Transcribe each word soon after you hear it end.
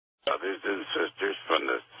brothers and sisters from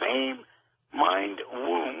the same mind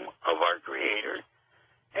womb of our Creator,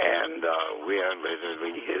 and we are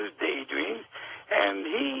literally His daydreams, and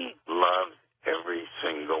He loves every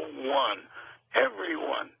single one,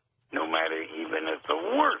 everyone, no matter even if the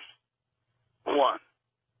worst one.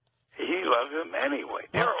 He loves them anyway.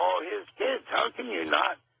 They're all His kids. How can you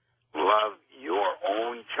not love your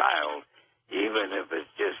own child, even if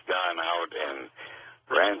it's just gone out and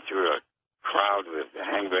ran through a crowd with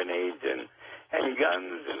hand grenades and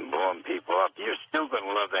guns and blowing people up? You're still going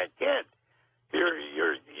to love that kid.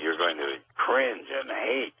 You're going to cringe and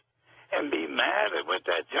hate and be mad at what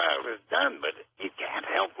that child has done, but you can't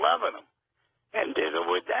help loving them. And ditto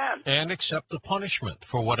with that. And accept the punishment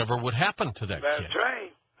for whatever would happen to that kid. That's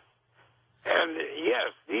right. And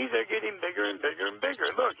yes, these are getting bigger and bigger and bigger.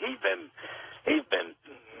 Look, he's been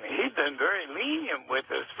very lenient with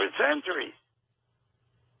us for centuries.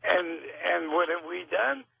 And what have we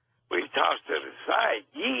done? We've tossed it aside.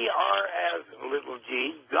 Ye are as little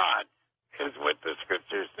g, God, is what the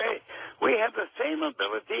scriptures say. We have the same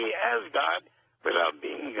ability as God without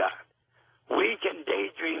being God. We can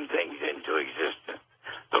daydream things into existence.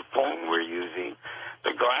 The phone we're using,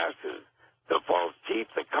 the glasses, the false teeth,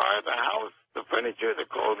 the car, the house, the furniture, the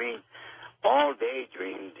clothing, all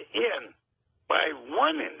daydreamed in by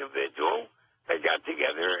one individual that got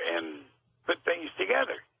together and put things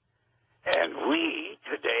together. And we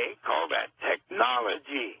today call that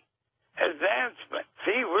technology, advancement.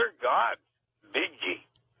 See, we're God, big G.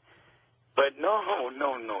 But no.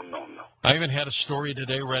 I even had a story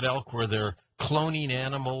today, Red Elk, where they're cloning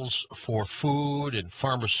animals for food and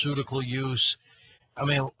pharmaceutical use. I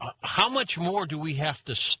mean, how much more do we have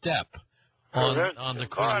to step on the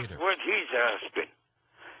Creator? What He's asking,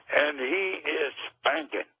 and He is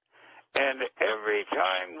spanking. And every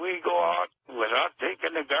time we go out without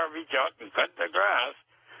taking the garbage out and cut the grass,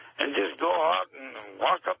 and just go out and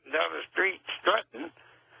walk up and down the street strutting,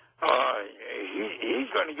 he's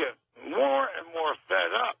going to get more and more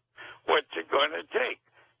fed up. What's it going to take?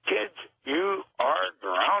 Kids, you are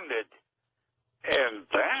grounded. And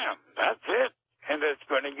bam, that's it. And it's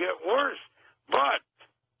going to get worse. But,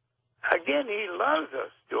 again, He loves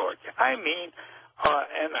us, George. I mean,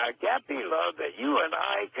 an agape love that you and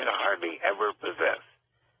I can hardly ever possess.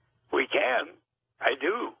 We can. I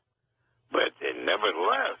do. But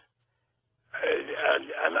nevertheless,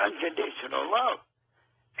 an unconditional love.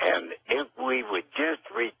 And if we would just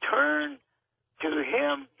return to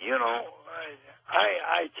Him, you know,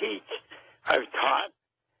 I teach, I've taught,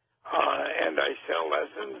 and I sell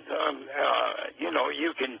lessons on, you know,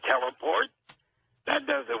 you can teleport. That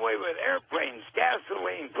does away with airplanes,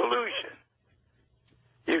 gasoline, pollution.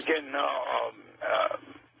 You can,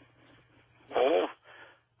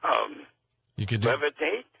 you can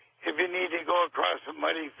levitate. If you need to go across a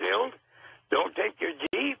muddy field, don't take your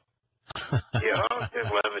Jeep. You know,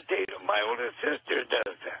 just levitate. My older sister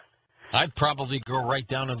does that. I'd probably go right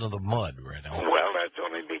down into the mud, right now. Well, that's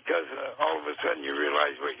only because all of a sudden you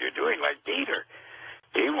realize what you're doing, like Peter.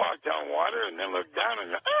 He walked on water and then looked down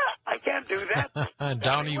and, I can't do that.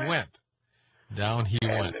 Down he went. Down he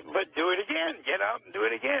went. But do it again. Get out and do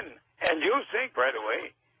it again. And you'll sink right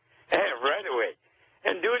away. Right away.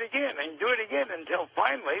 And do it again and do it again until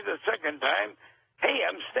finally, the second time, hey,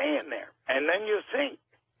 I'm staying there. And then you sink.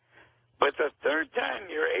 But the third time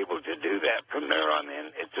you're able to do that, from there on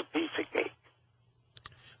in, it's a piece of cake.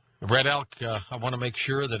 Red Elk, I want to make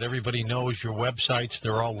sure that everybody knows your websites.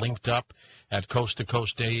 They're all linked up at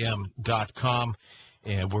coasttocoastam.com.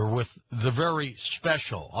 And we're with the very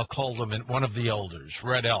special, I'll call them one of the elders,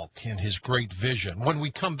 Red Elk, and his great vision. When we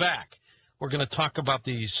come back, we're going to talk about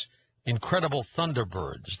these incredible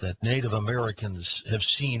thunderbirds that Native Americans have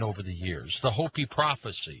seen over the years, the Hopi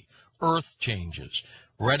prophecy, earth changes.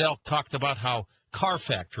 Red Elk talked about how car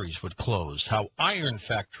factories would close, how iron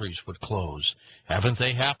factories would close. Haven't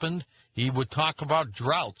they happened? He would talk about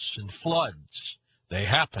droughts and floods. They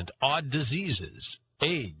happened. Odd diseases,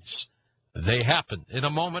 AIDS. They happened. In a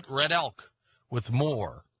moment, Red Elk with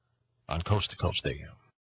more on Coast to Coast AM.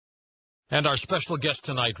 And our special guest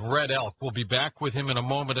tonight, Red Elk, will be back with him in a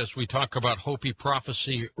moment as we talk about Hopi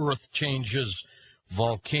prophecy, earth changes,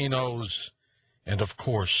 volcanoes, and, of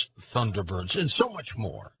course, thunderbirds, and so much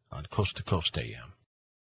more on Coast to Coast AM.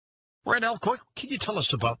 Red Elk, can you tell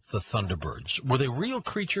us about the thunderbirds? Were they real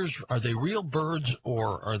creatures? Are they real birds,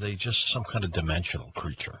 or are they just some kind of dimensional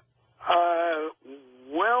creature?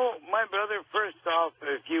 Well, my brother, first off,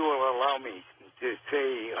 if you will allow me to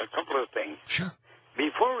say a couple of things. Sure.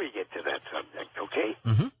 Before we get to that subject, okay?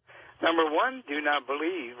 Mm-hmm. Number one, do not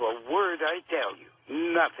believe a word I tell you.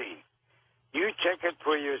 Nothing. You check it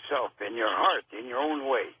for yourself, in your heart, in your own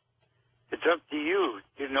way. it's up to you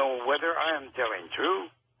to know whether I am telling true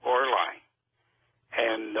or lying.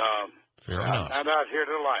 And Fair enough. I'm not out here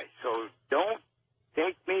to lie, so don't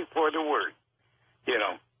take me for the word, you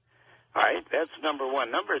know. All right, that's number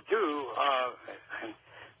one. Number two,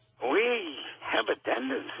 we have a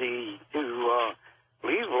tendency to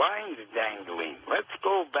leave lines dangling. Let's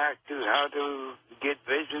go back to how to get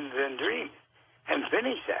visions and dreams and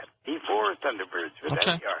finish that before Thunderbirds. Would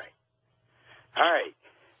that be all right? All right.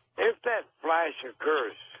 If that flash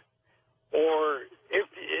occurs, or if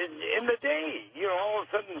in the day, you know, all of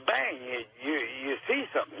a sudden, bang, you see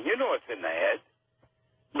something. You know it's in the head,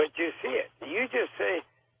 but you see it. You just say,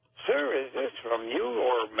 sir, is this from you,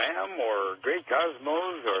 or ma'am, or great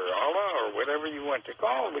cosmos, or Allah, or whatever you want to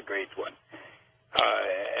call the great one.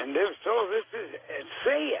 And if so, this is,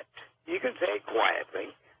 say it. You can say it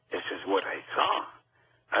quietly. This is what I saw.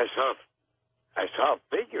 I saw a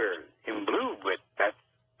figure in blue, but that's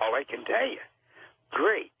all I can tell you.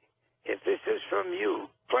 Great. If this is from you,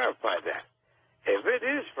 clarify that. If it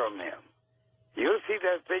is from him, you'll see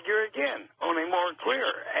that figure again, only more clear.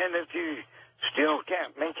 And if you still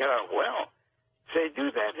can't make it out well, say, do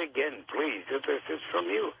that again, please, if this is from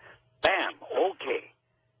you. Bam, okay.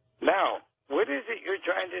 Now, what is it you're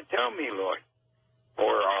trying to tell me, Lord?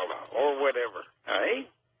 Or Allah, or whatever, all right?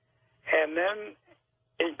 And then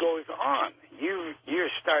it goes on. You're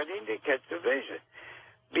starting to catch the vision.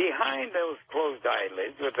 Behind those closed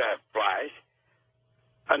eyelids with that flash,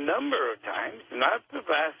 a number of times, not the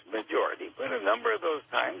vast majority, but a number of those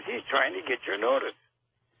times, he's trying to get your notice.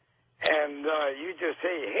 And you just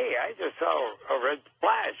say, hey, I just saw a red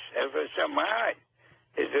flash as I shut my eyes.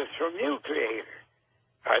 Is this from you, Creator?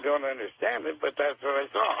 I don't understand it, but that's what I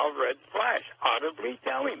saw, a red flash. Audibly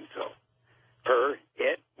tell him so. Her,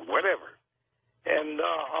 it, whatever. And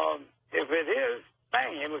if it is,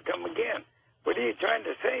 bang, it'll come again. What are you trying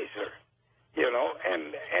to say, sir? You know,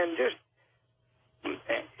 and just,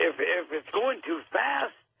 if it's going too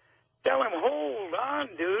fast, tell him, hold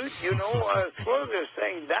on, dude. You know, slow this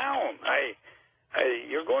thing down.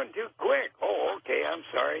 You're going too quick. Oh, okay, I'm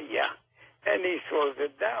sorry. Yeah. And he slows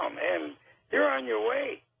it down, and you're on your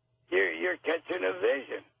way. You're catching a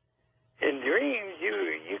vision. In dreams,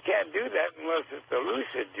 you can't do that unless it's a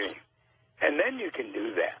lucid dream. And then you can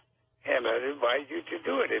do that. And I'd advise you to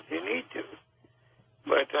do it if you need to.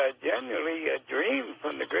 But generally, a dream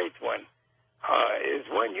from the Great One is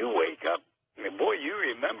when you wake up. Boy, you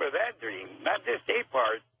remember that dream. Not just a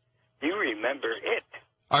part. You remember it.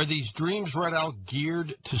 Are these dreams read out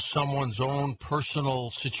geared to someone's own personal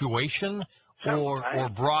situation or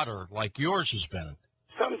broader, like yours has been?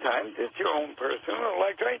 Sometimes it's your own personal,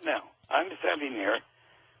 like right now. I'm sitting here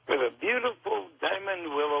with a beautiful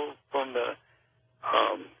diamond willow from the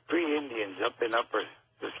Cree Indians up in Upper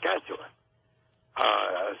Saskatchewan.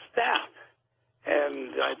 Staff.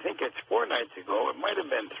 And I think it's 4 nights ago. It might have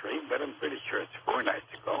been 3, but I'm pretty sure it's 4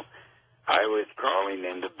 nights ago. I was crawling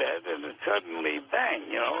into bed, and then suddenly,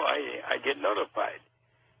 bang, you know, I get notified.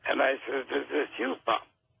 And I said, is this you, Pop?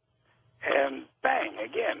 And bang,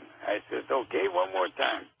 again. I said, okay, one more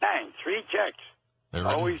time. Bang, 3 checks.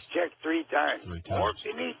 Always check 3 times. 3 times. Or if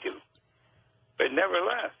you need to. But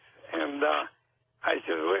nevertheless. And I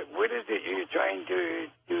said, what is it you're trying to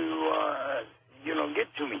get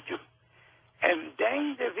to me to? And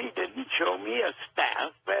danged if he didn't show me a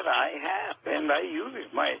staff that I have. And I use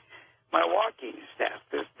my walking staff,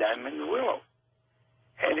 this diamond willow.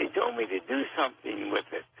 And he told me to do something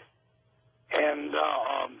with it. And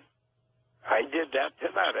I did that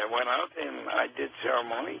tonight. I went out and I did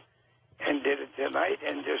ceremony and did it tonight.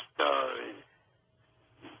 And just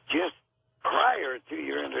prior to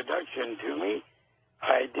your introduction to me,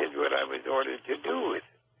 I did what I was ordered to do with it.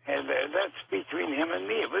 And that's between him and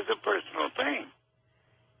me. It was a personal thing.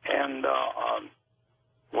 And,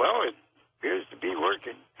 well, it appears to be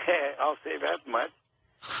working. I'll say that much.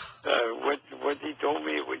 What he told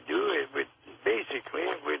me it would do, it would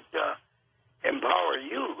empower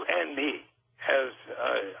you and me as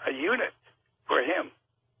a unit for him.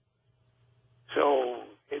 So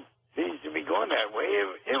it seems to be going that way.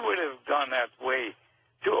 It would have gone that way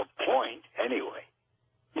to a point anyway.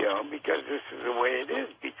 You know, because this is the way it is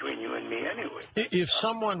between you and me anyway. If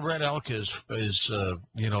someone, Red Elk, is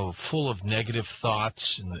full of negative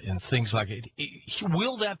thoughts and things like it,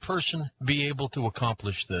 will that person be able to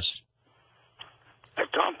accomplish this?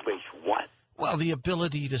 Accomplish what? Well, the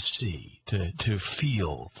ability to see, to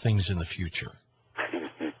feel things in the future.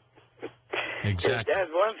 Exactly. If Dad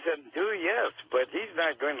wants them to, yes, but he's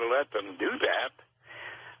not going to let them do that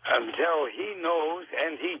until he knows,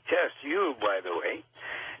 and he tests you, by the way,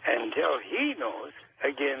 until he knows,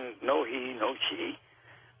 again, no he, no she,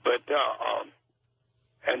 but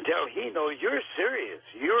until he knows you're serious,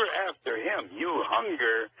 you're after him, you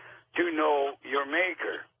hunger to know your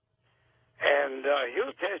maker. And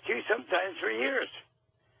he'll test you sometimes for years.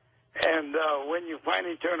 And when you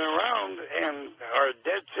finally turn around and are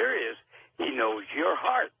dead serious, he knows your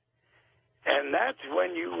heart. And that's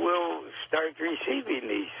when you will start receiving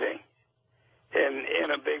these things in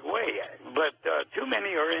a big way. But too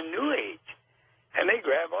many are in New Age, and they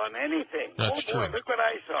grab on anything. That's boy, true. Look what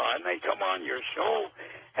I saw. And they come on your show,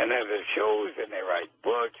 and they have shows, and they write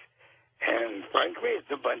books. And frankly, it's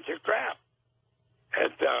a bunch of crap.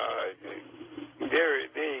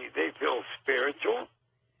 They feel spiritual,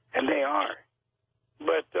 and they are.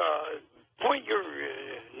 But point your,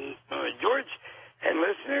 George and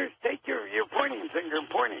listeners, take your pointing finger and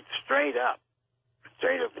point it straight up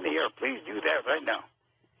in the air. Please do that right now.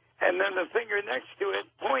 And then the finger next to it,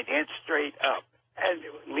 point it straight up, and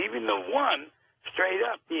leaving the one straight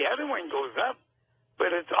up. The other one goes up,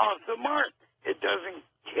 but it's off the mark. It doesn't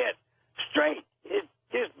hit straight. It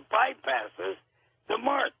just bypasses the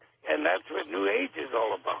mark. And that's what New Age is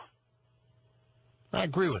all about. I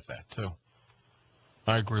agree with that, too.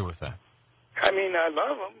 I agree with that. I mean, I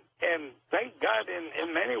love them, and thank God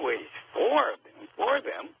in many ways for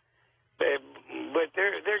them. But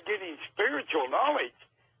they're getting spiritual knowledge.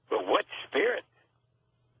 But what spirit?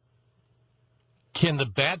 Can the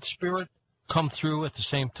bad spirit come through at the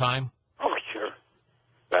same time? Oh, sure.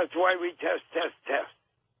 That's why we test.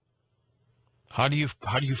 How do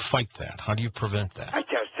you fight that? How do you prevent that? I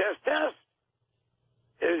test.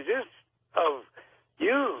 Is this of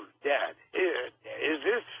you, Dad? Is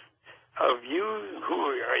this of you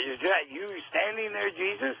is that you standing there,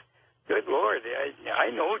 Jesus? Good Lord,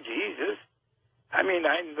 I know Jesus. I mean,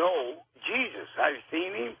 I know Jesus. I've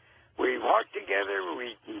seen him. We walk together.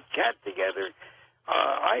 We chat together.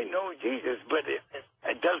 I know Jesus, but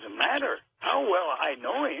it doesn't matter how well I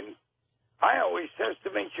know him. I always test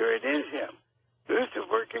to make sure it is him.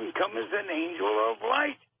 Lucifer can come as an angel of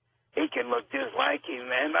light. He can look just like him,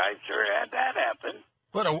 and I've sure had that happen.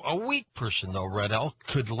 But a weak person, though, Red Elk,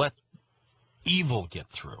 could let evil get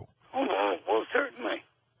through. Oh, well, certainly.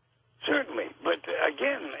 But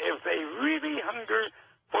again, if they really hunger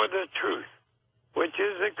for the truth, which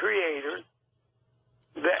is the Creator,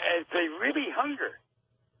 if they really hunger,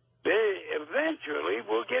 they eventually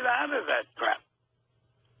will get out of that crap.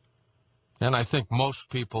 And I think most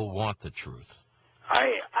people want the truth.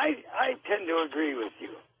 I tend to agree with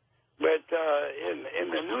you. But in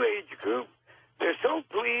the New Age group, they're so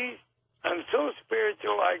pleased. I'm so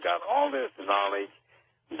spiritual. I got all this knowledge,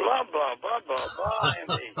 blah, blah, blah, blah, blah, and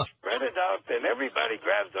they spread it out, and everybody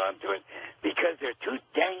grabs onto it because they're too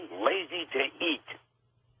dang lazy to eat.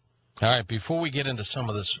 All right, before we get into some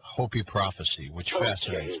of this Hopi prophecy, which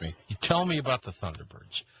fascinates me, you tell me about the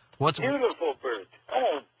Thunderbirds. Beautiful birds.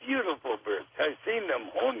 Oh, beautiful birds. I've seen them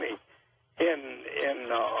only in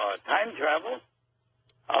time travel.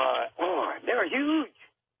 They're huge.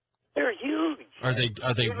 They're huge. Are they?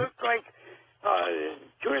 They look like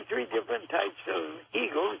 2 or 3 different types of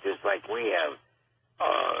eagles, just like we have.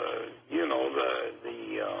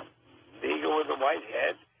 The eagle with the white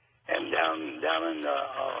head, and down in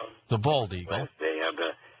the bald eagle. West, they have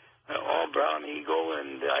the all brown eagle,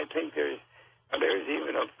 and I think there's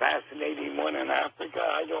even a fascinating one in Africa.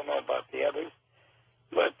 I don't know about the others,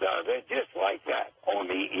 but they're just like that,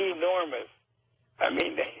 only enormous. I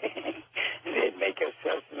mean, they'd make a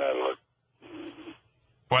Cessna look.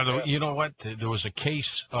 Well, you know what? There was a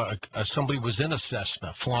case, somebody was in a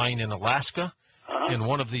Cessna flying in Alaska, and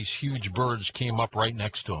one of these huge birds came up right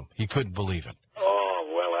next to him. He couldn't believe it. Oh,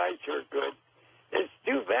 well, I sure could. It's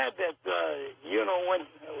too bad that, when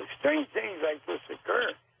strange things like this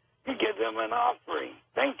occur, you give them an offering.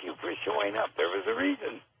 Thank you for showing up. There was a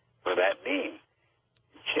reason for that being,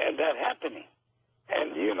 that happening.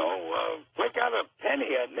 And, flick out a penny,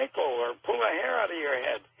 a nickel, or pull a hair out of your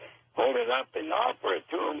head. Hold it up and offer it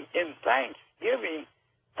to him in thanksgiving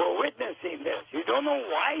for witnessing this. You don't know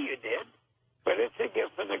why you did, but it's a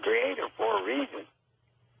gift from the Creator for a reason.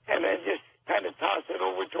 And then just kind of toss it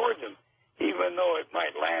over towards him, even though it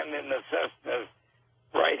might land in the Cessna's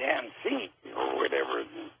right-hand seat or whatever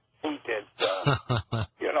seat that,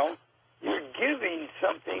 you're giving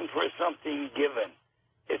something for something given.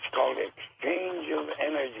 It's called exchange of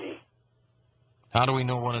energy. How do we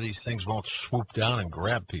know one of these things won't swoop down and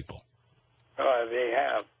grab people? They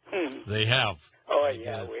have. They have. Oh,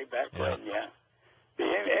 yeah, way back when, yeah.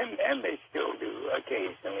 And they still do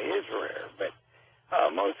occasionally. It's rare, but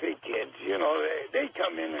mostly kids, they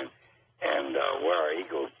come in and where our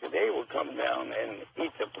eagles today will come down and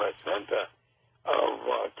eat the placenta of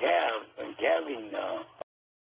calves and calving